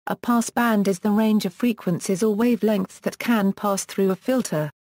A passband is the range of frequencies or wavelengths that can pass through a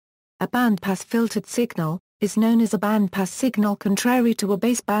filter. A bandpass-filtered signal is known as a bandpass signal, contrary to a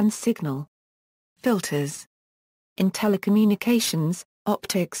baseband signal. Filters. In telecommunications,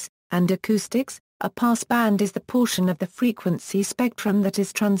 optics, and acoustics, a passband is the portion of the frequency spectrum that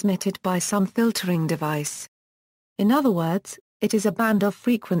is transmitted by some filtering device. In other words, it is a band of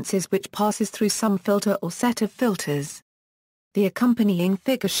frequencies which passes through some filter or set of filters. The accompanying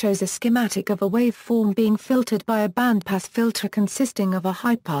figure shows a schematic of a waveform being filtered by a bandpass filter consisting of a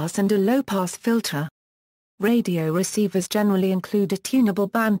high-pass and a low-pass filter. Radio receivers generally include a tunable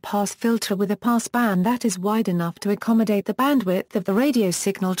bandpass filter with a passband that is wide enough to accommodate the bandwidth of the radio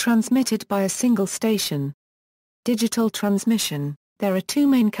signal transmitted by a single station. Digital transmission. There are two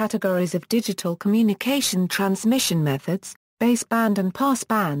main categories of digital communication transmission methods, baseband and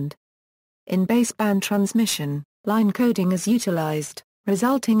passband. In baseband transmission, line coding is utilized,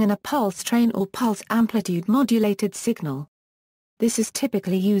 resulting in a pulse train or pulse amplitude modulated signal. This is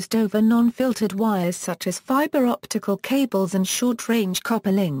typically used over non-filtered wires such as fiber optical cables and short-range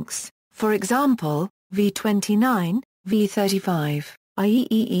copper links, for example, V29, V35,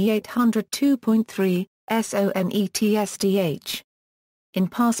 IEEE 802.3, SONETSDH. In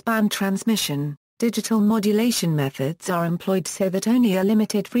passband transmission, digital modulation methods are employed so that only a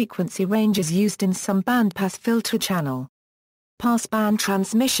limited frequency range is used in some bandpass filter channel. Passband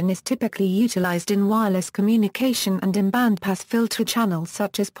transmission is typically utilized in wireless communication and in bandpass filter channels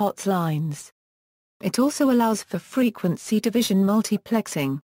such as POTS lines. It also allows for frequency division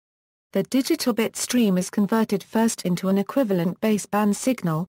multiplexing. The digital bit stream is converted first into an equivalent baseband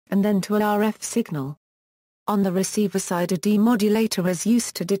signal, and then to an RF signal. On the receiver side, a demodulator is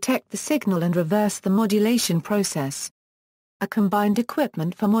used to detect the signal and reverse the modulation process. A combined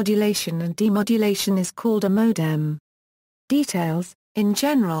equipment for modulation and demodulation is called a modem. Details. In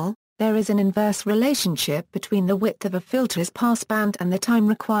general, there is an inverse relationship between the width of a filter's passband and the time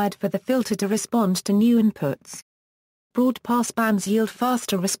required for the filter to respond to new inputs. Broad passbands yield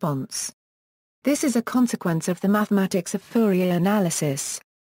faster response. This is a consequence of the mathematics of Fourier analysis.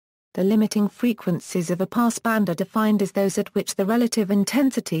 The limiting frequencies of a passband are defined as those at which the relative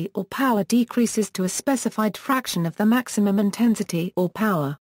intensity or power decreases to a specified fraction of the maximum intensity or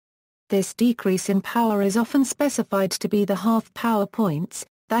power. This decrease in power is often specified to be the half power points,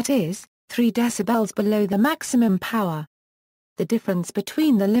 that is, 3 decibels below the maximum power. The difference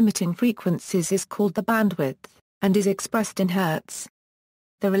between the limiting frequencies is called the bandwidth, and is expressed in hertz.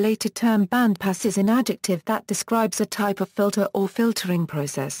 The related term bandpass is an adjective that describes a type of filter or filtering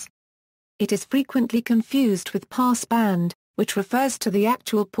process. It is frequently confused with passband, which refers to the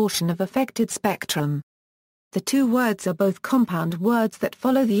actual portion of affected spectrum. The two words are both compound words that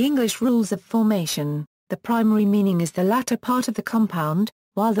follow the English rules of formation. The primary meaning is the latter part of the compound,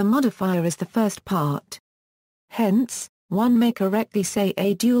 while the modifier is the first part. Hence, one may correctly say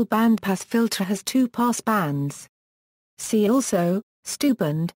a dual bandpass filter has two passbands. See also,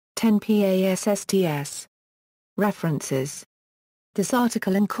 Stuband, 10 PASSTS. References. This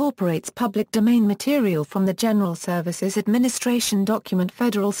article incorporates public domain material from the General Services Administration document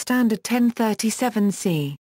Federal Standard 1037C.